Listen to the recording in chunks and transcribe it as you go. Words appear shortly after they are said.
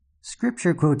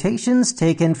Scripture quotations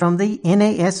taken from the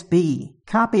NASB.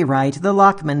 Copyright the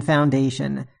Lockman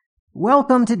Foundation.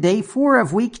 Welcome to Day 4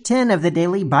 of Week 10 of the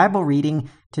Daily Bible Reading.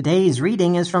 Today's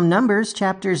reading is from Numbers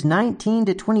chapters 19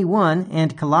 to 21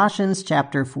 and Colossians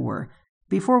chapter 4.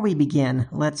 Before we begin,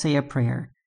 let's say a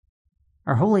prayer.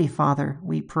 Our Holy Father,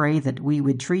 we pray that we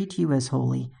would treat you as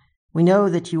holy. We know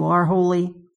that you are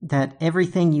holy, that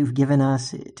everything you've given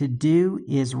us to do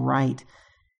is right.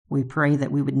 We pray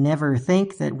that we would never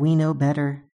think that we know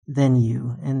better than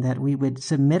you, and that we would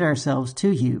submit ourselves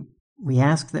to you. We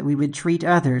ask that we would treat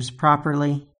others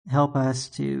properly. Help us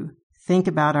to think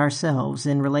about ourselves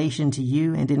in relation to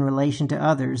you and in relation to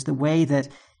others, the way that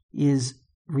is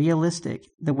realistic,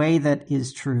 the way that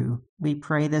is true. We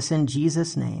pray this in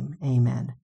Jesus' name.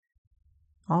 Amen.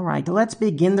 All right, let's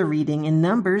begin the reading in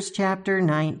Numbers chapter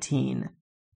 19.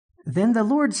 Then the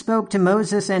Lord spoke to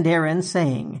Moses and Aaron,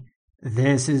 saying,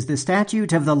 This is the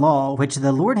statute of the law which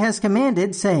the Lord has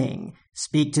commanded, saying,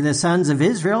 Speak to the sons of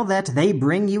Israel that they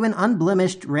bring you an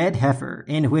unblemished red heifer,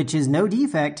 in which is no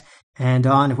defect, and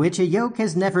on which a yoke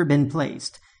has never been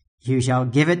placed. You shall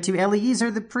give it to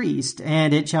Eleazar the priest,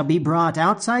 and it shall be brought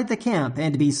outside the camp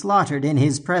and be slaughtered in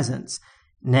his presence.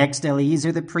 Next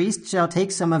Eleazar the priest shall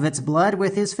take some of its blood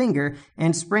with his finger,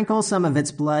 and sprinkle some of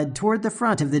its blood toward the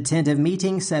front of the tent of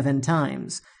meeting 7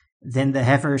 times. Then the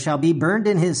heifer shall be burned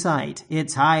in his sight,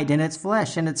 its hide and its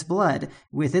flesh and its blood,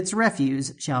 with its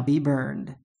refuse, shall be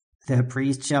burned. The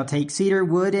priest shall take cedar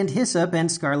wood and hyssop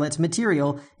and scarlet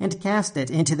material, and cast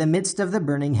it into the midst of the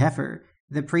burning heifer.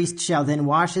 The priest shall then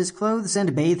wash his clothes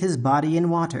and bathe his body in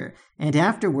water, and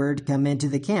afterward come into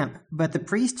the camp, but the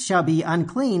priest shall be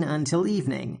unclean until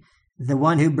evening. The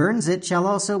one who burns it shall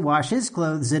also wash his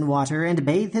clothes in water and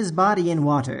bathe his body in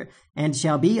water, and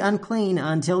shall be unclean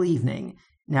until evening.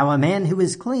 Now a man who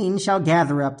is clean shall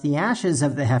gather up the ashes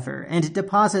of the heifer and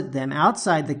deposit them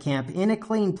outside the camp in a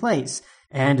clean place,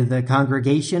 and the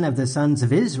congregation of the sons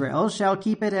of Israel shall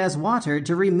keep it as water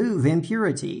to remove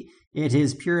impurity. It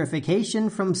is purification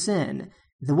from sin.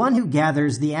 The one who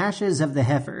gathers the ashes of the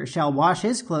heifer shall wash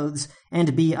his clothes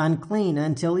and be unclean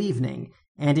until evening,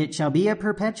 and it shall be a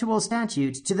perpetual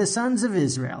statute to the sons of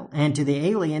Israel and to the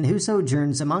alien who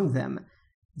sojourns among them.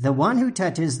 The one who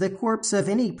touches the corpse of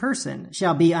any person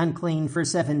shall be unclean for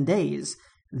 7 days.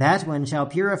 That one shall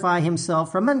purify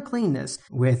himself from uncleanness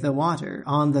with the water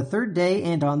on the 3rd day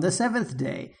and on the 7th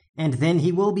day, and then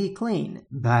he will be clean.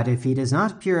 But if he does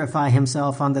not purify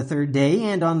himself on the 3rd day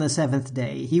and on the 7th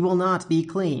day, he will not be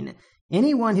clean.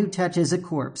 Anyone who touches a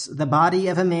corpse, the body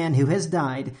of a man who has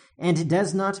died, and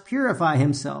does not purify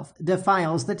himself,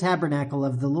 defiles the tabernacle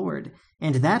of the Lord,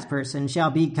 and that person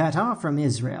shall be cut off from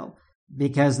Israel.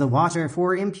 Because the water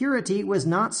for impurity was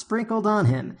not sprinkled on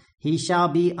him, he shall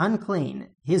be unclean.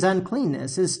 His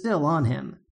uncleanness is still on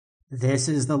him. This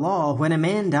is the law when a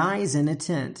man dies in a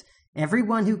tent.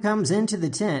 Everyone who comes into the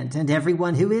tent and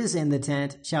everyone who is in the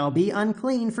tent shall be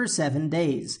unclean for 7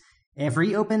 days.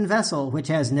 Every open vessel which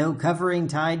has no covering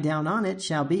tied down on it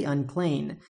shall be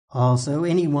unclean. Also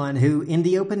anyone who in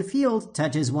the open field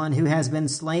touches one who has been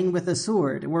slain with a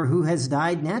sword, or who has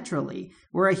died naturally,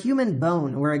 or a human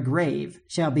bone or a grave,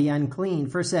 shall be unclean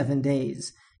for 7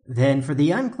 days. Then for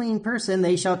the unclean person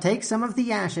they shall take some of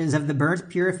the ashes of the burnt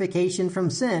purification from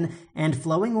sin, and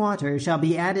flowing water shall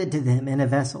be added to them in a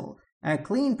vessel. A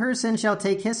clean person shall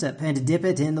take hyssop and dip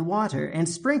it in the water, and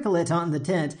sprinkle it on the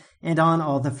tent, and on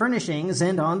all the furnishings,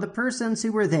 and on the persons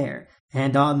who were there,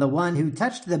 and on the one who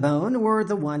touched the bone, or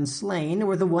the one slain,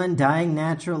 or the one dying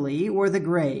naturally, or the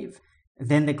grave.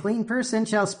 Then the clean person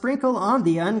shall sprinkle on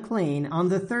the unclean on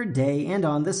the 3rd day and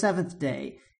on the 7th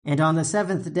day. And on the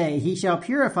 7th day he shall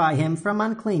purify him from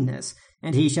uncleanness,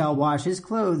 and he shall wash his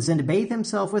clothes and bathe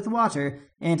himself with water,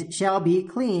 and shall be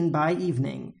clean by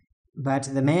evening. But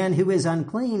the man who is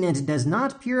unclean and does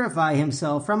not purify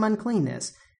himself from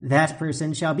uncleanness, that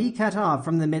person shall be cut off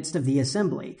from the midst of the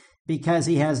assembly, because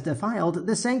he has defiled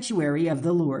the sanctuary of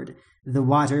the Lord. The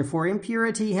water for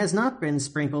impurity has not been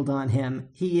sprinkled on him.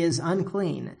 He is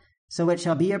unclean. So it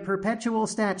shall be a perpetual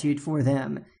statute for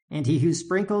them. And he who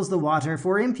sprinkles the water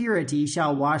for impurity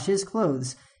shall wash his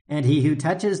clothes, and he who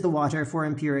touches the water for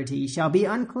impurity shall be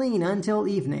unclean until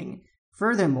evening.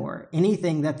 Furthermore,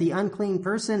 anything that the unclean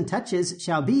person touches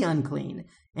shall be unclean,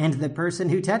 and the person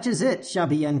who touches it shall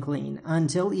be unclean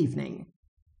until evening.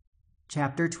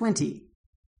 Chapter 20.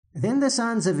 Then the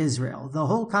sons of Israel, the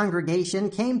whole congregation,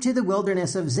 came to the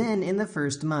wilderness of Zin in the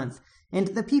 1st month, and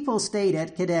the people stayed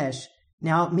at Kadesh.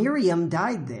 Now Miriam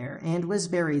died there, and was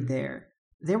buried there.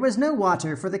 There was no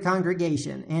water for the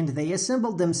congregation, and they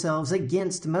assembled themselves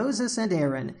against Moses and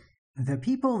Aaron. The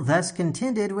people thus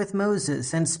contended with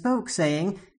Moses, and spoke,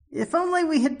 saying, If only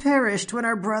we had perished when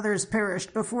our brothers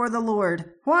perished before the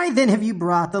Lord. Why then have you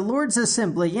brought the Lord's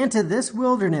assembly into this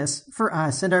wilderness for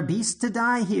us and our beasts to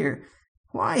die here?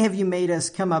 Why have you made us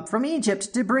come up from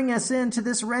Egypt to bring us into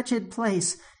this wretched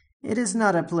place? It is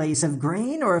not a place of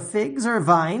grain or figs or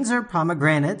vines or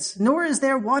pomegranates, nor is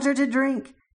there water to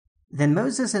drink." Then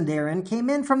Moses and Aaron came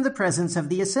in from the presence of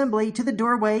the assembly to the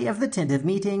doorway of the tent of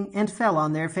meeting and fell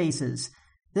on their faces.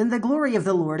 Then the glory of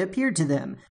the Lord appeared to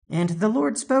them, and the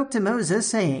Lord spoke to Moses,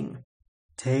 saying,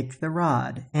 "Take the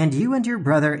rod, and you and your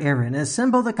brother Aaron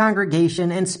assemble the congregation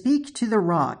and speak to the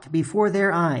rock before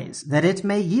their eyes, that it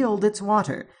may yield its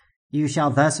water. You shall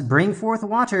thus bring forth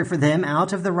water for them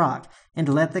out of the rock, and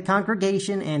let the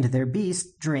congregation and their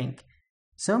beasts drink."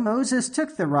 So Moses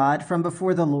took the rod from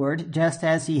before the Lord, just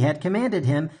as he had commanded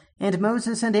him, and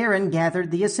Moses and Aaron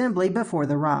gathered the assembly before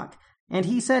the rock. And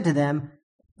he said to them,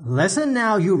 "Listen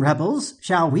now, you rebels,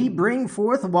 shall we bring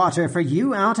forth water for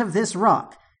you out of this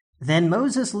rock?" Then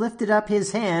Moses lifted up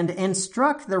his hand and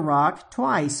struck the rock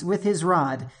twice with his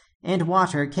rod, and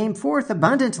water came forth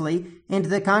abundantly, and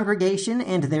the congregation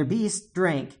and their beasts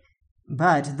drank.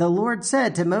 But the Lord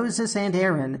said to Moses and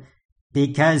Aaron,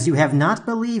 "Because you have not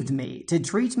believed me, to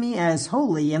treat me as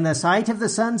holy in the sight of the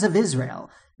sons of Israel,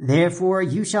 therefore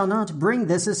you shall not bring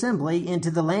this assembly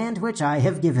into the land which I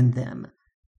have given them."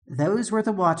 Those were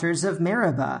the waters of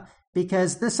Meribah,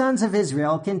 because the sons of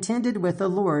Israel contended with the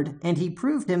Lord, and he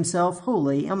proved himself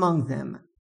holy among them.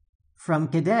 From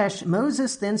Kadesh,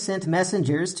 Moses then sent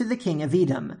messengers to the king of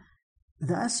Edom.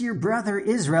 "Thus your brother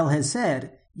Israel has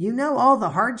said, You know all the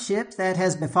hardship that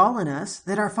has befallen us,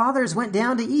 that our fathers went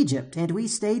down to Egypt, and we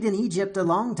stayed in Egypt a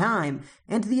long time,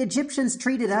 and the Egyptians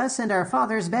treated us and our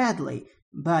fathers badly.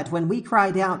 But when we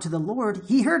cried out to the Lord,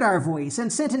 he heard our voice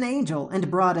and sent an angel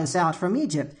and brought us out from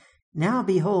Egypt. Now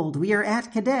behold, we are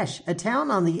at Kadesh, a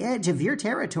town on the edge of your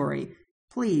territory.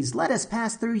 Please let us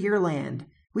pass through your land.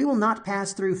 We will not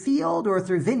pass through field or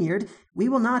through vineyard. We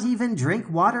will not even drink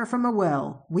water from a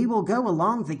well. We will go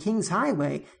along the king's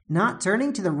highway, not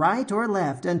turning to the right or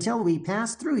left until we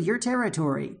pass through your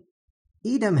territory."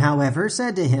 Edom, however,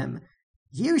 said to him,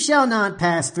 "You shall not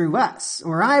pass through us,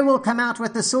 or I will come out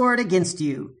with the sword against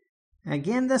you."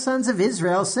 Again the sons of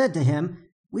Israel said to him,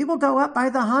 "We will go up by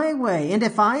the highway, and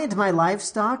if I and my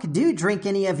livestock do drink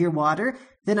any of your water,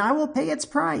 then I will pay its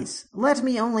price. Let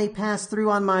me only pass through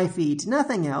on my feet,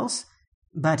 nothing else."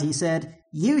 But he said,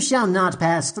 "You shall not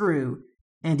pass through."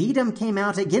 And Edom came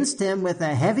out against him with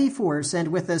a heavy force and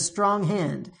with a strong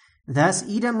hand. Thus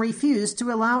Edom refused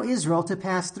to allow Israel to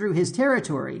pass through his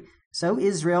territory, so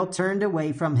Israel turned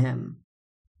away from him.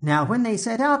 Now when they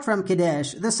set out from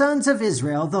Kadesh, the sons of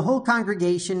Israel, the whole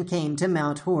congregation, came to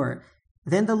Mount Hor.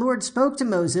 Then the Lord spoke to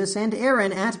Moses and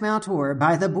Aaron at Mount Hor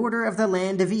by the border of the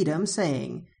land of Edom,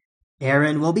 saying,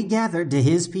 "Aaron will be gathered to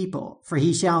his people, for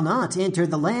he shall not enter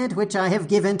the land which I have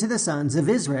given to the sons of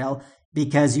Israel,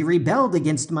 because you rebelled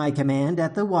against my command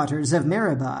at the waters of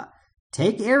Meribah.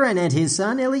 Take Aaron and his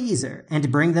son Eleazar,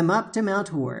 and bring them up to Mount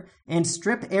Hor, and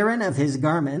strip Aaron of his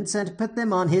garments, and put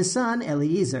them on his son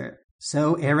Eleazar.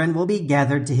 So Aaron will be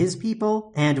gathered to his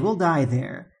people, and will die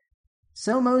there."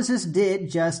 So Moses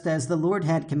did just as the Lord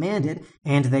had commanded,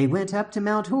 and they went up to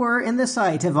Mount Hor in the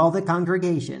sight of all the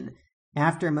congregation.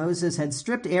 After Moses had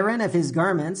stripped Aaron of his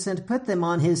garments and put them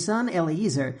on his son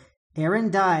Eleazar, Aaron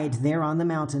died there on the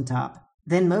mountaintop.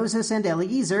 Then Moses and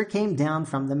Eleazar came down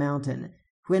from the mountain.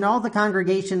 When all the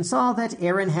congregation saw that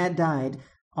Aaron had died,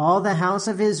 all the house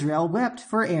of Israel wept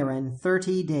for Aaron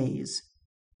 30 days.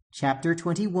 Chapter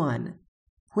 21.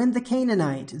 When the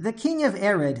Canaanite, the king of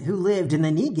Arad, who lived in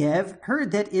the Negev,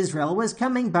 heard that Israel was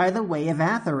coming by the way of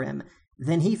Atharim,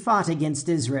 then he fought against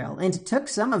Israel, and took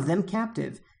some of them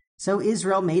captive. So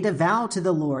Israel made a vow to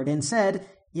the Lord, and said,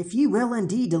 "If you will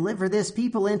indeed deliver this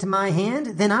people into my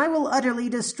hand, then I will utterly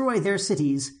destroy their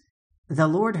cities." The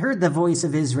Lord heard the voice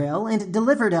of Israel, and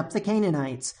delivered up the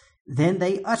Canaanites. Then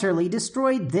they utterly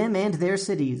destroyed them and their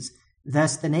cities.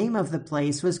 Thus the name of the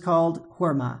place was called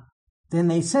Hormah. Then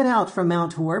they set out from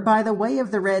Mount Hor by the way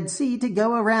of the Red Sea to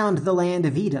go around the land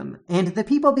of Edom, and the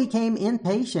people became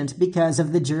impatient because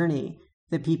of the journey.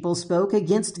 The people spoke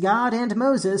against God and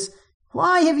Moses,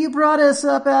 "Why have you brought us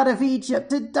up out of Egypt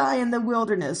to die in the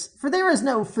wilderness? For there is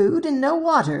no food and no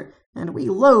water, and we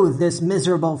loathe this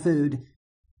miserable food."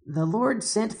 The Lord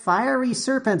sent fiery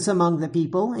serpents among the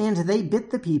people, and they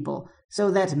bit the people, so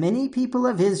that many people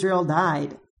of Israel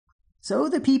died. So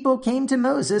the people came to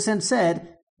Moses and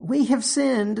said, "We have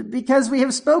sinned, because we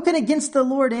have spoken against the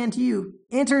Lord and you.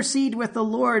 Intercede with the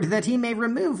Lord, that he may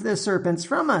remove the serpents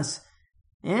from us."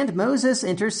 And Moses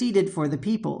interceded for the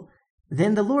people.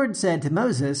 Then the Lord said to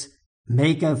Moses,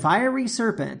 Make a fiery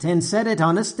serpent, and set it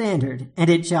on a standard, and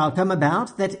it shall come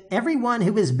about that every one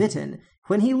who is bitten,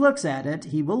 when he looks at it,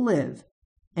 he will live.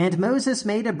 And Moses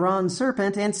made a bronze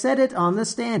serpent, and set it on the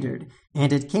standard.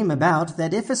 And it came about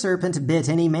that if a serpent bit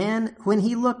any man, when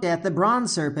he looked at the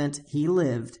bronze serpent, he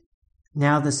lived.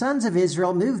 Now the sons of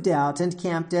Israel moved out and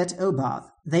camped at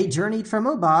Oboth. They journeyed from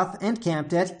Oboth and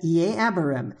camped at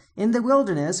Ie-abarim, in the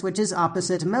wilderness which is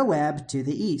opposite Moab to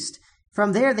the east.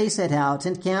 From there they set out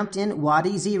and camped in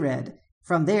Wadi Zered.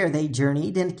 From there they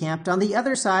journeyed and camped on the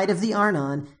other side of the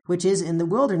Arnon, which is in the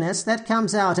wilderness that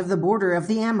comes out of the border of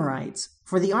the Amorites.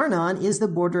 For the Arnon is the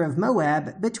border of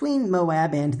Moab, between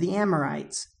Moab and the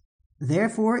Amorites.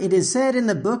 Therefore it is said in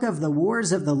the book of the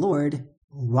wars of the Lord,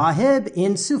 Waheb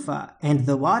in Suphah, and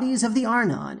the wadis of the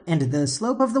Arnon, and the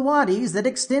slope of the wadis that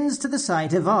extends to the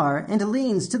site of Ar, and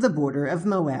leans to the border of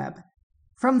Moab.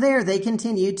 From there they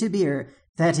continued to Beer,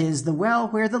 that is the well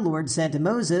where the Lord said to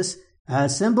Moses,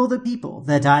 Assemble the people,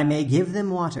 that I may give them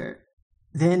water.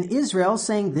 Then Israel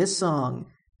sang this song,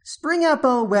 Spring up,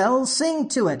 O well, sing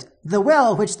to it, the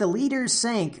well which the leaders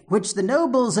sank, which the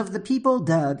nobles of the people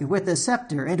dug, with the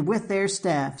scepter and with their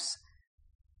staffs.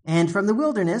 And from the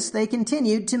wilderness they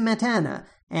continued to Mattanah,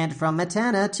 and from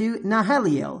Mattanah to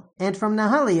Nahaliel, and from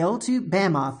Nahaliel to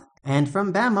Bamoth, and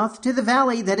from Bamoth to the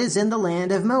valley that is in the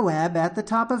land of Moab at the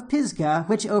top of Pisgah,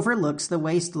 which overlooks the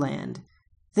wasteland.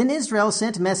 Then Israel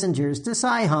sent messengers to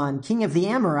Sihon, king of the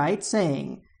Amorites,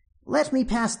 saying, Let me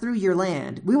pass through your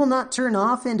land. We will not turn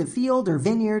off into field or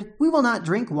vineyard. We will not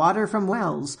drink water from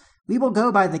wells. We will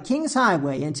go by the king's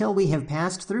highway until we have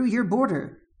passed through your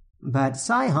border. But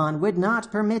Sihon would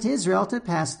not permit Israel to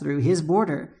pass through his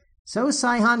border. So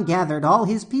Sihon gathered all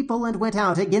his people and went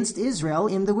out against Israel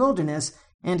in the wilderness,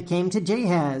 and came to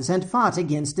Jahaz and fought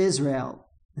against Israel.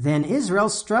 Then Israel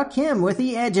struck him with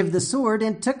the edge of the sword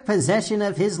and took possession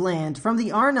of his land from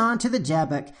the Arnon to the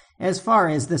Jabbok, as far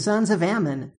as the sons of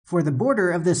Ammon, for the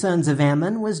border of the sons of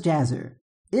Ammon was Jazer.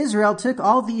 Israel took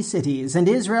all these cities, and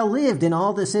Israel lived in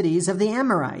all the cities of the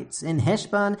Amorites, in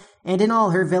Heshbon and in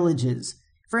all her villages.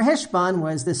 For Heshbon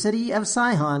was the city of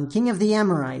Sihon, king of the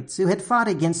Amorites, who had fought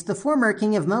against the former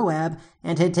king of Moab,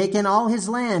 and had taken all his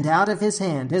land out of his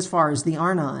hand as far as the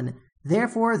Arnon.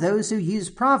 Therefore those who use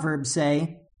Proverbs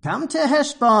say, Come to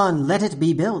Heshbon, let it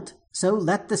be built. So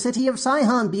let the city of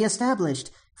Sihon be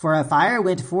established. For a fire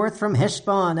went forth from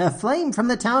Heshbon, a flame from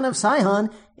the town of Sihon.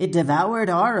 It devoured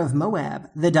Ar of Moab,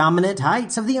 the dominant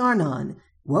heights of the Arnon.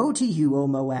 Woe to you, O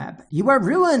Moab! You are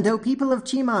ruined, O people of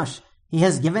Chemosh! He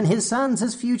has given his sons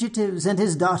as fugitives and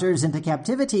his daughters into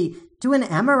captivity to an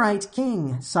Amorite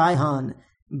king, Sihon.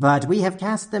 But we have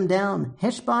cast them down.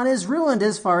 Heshbon is ruined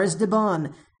as far as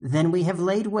Dibon. Then we have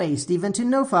laid waste even to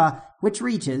Nophah, which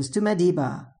reaches to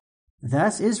Medeba.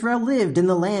 Thus Israel lived in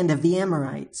the land of the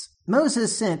Amorites.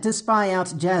 Moses sent to spy out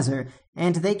Jazer,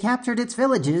 and they captured its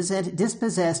villages and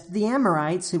dispossessed the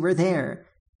Amorites who were there.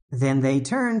 Then they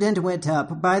turned and went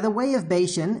up by the way of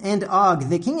Bashan, and Og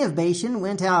the king of Bashan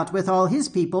went out with all his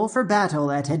people for battle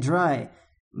at Edrei.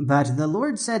 But the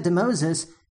Lord said to Moses,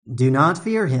 Do not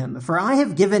fear him, for I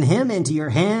have given him into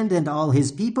your hand and all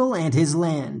his people and his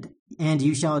land. And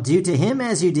you shall do to him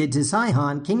as you did to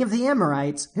Sihon, king of the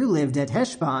Amorites, who lived at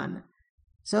Heshbon.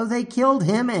 So they killed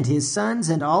him and his sons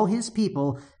and all his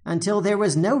people, until there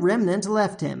was no remnant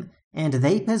left him, and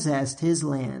they possessed his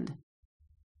land.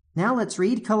 Now let's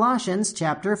read Colossians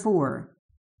chapter 4.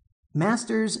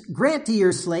 Masters, grant to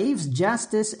your slaves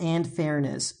justice and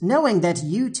fairness, knowing that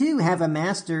you too have a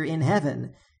master in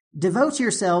heaven. Devote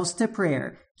yourselves to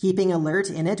prayer, keeping alert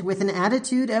in it with an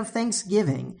attitude of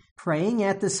thanksgiving, praying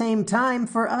at the same time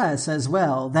for us as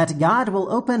well, that God will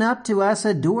open up to us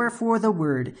a door for the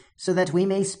word, so that we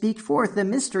may speak forth the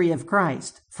mystery of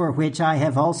Christ, for which I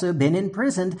have also been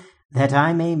imprisoned, that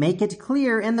I may make it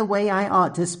clear in the way I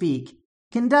ought to speak.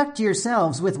 Conduct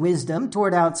yourselves with wisdom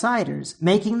toward outsiders,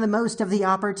 making the most of the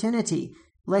opportunity.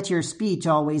 Let your speech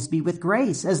always be with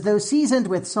grace, as though seasoned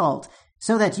with salt,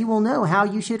 so that you will know how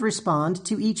you should respond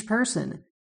to each person.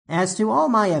 As to all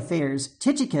my affairs,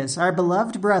 Tychicus, our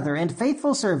beloved brother and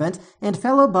faithful servant and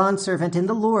fellow bondservant in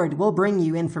the Lord, will bring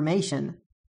you information.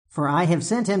 For I have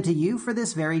sent him to you for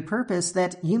this very purpose,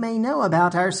 that you may know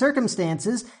about our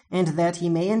circumstances, and that he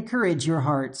may encourage your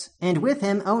hearts. And with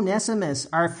him Onesimus,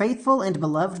 our faithful and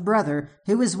beloved brother,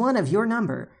 who is one of your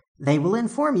number. They will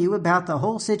inform you about the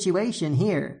whole situation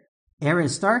here.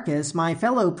 Aristarchus, my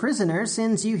fellow prisoner,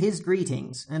 sends you his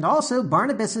greetings, and also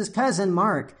Barnabas's cousin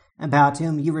Mark, about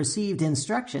whom you received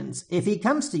instructions. If he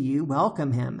comes to you,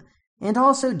 welcome him. And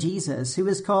also Jesus, who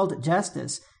is called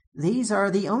Justus. These are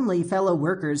the only fellow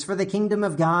workers for the kingdom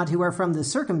of God who are from the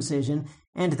circumcision,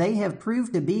 and they have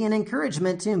proved to be an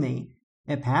encouragement to me.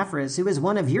 Epaphras, who is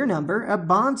one of your number, a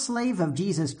bondslave of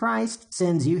Jesus Christ,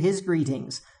 sends you his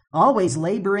greetings, always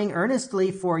laboring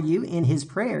earnestly for you in his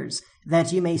prayers,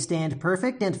 that you may stand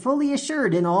perfect and fully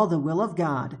assured in all the will of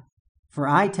God. For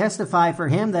I testify for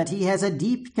him that he has a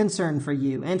deep concern for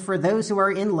you, and for those who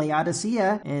are in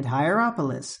Laodicea and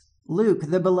Hierapolis. Luke,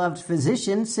 the beloved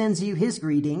physician, sends you his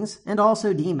greetings, and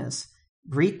also Demas.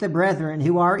 Greet the brethren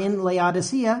who are in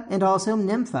Laodicea, and also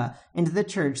Nympha, and the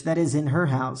church that is in her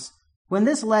house. When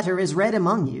this letter is read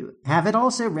among you, have it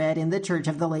also read in the church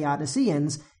of the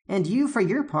Laodiceans, and you, for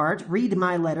your part, read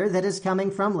my letter that is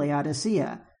coming from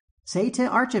Laodicea. Say to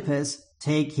Archippus,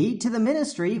 take heed to the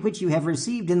ministry which you have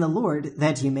received in the Lord,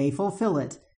 that you may fulfill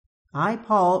it. I,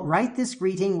 Paul, write this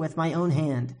greeting with my own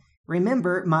hand.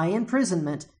 Remember my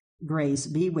imprisonment. Grace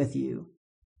be with you.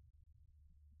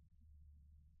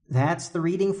 That's the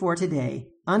reading for today.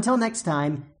 Until next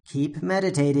time, keep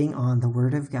meditating on the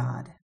Word of God.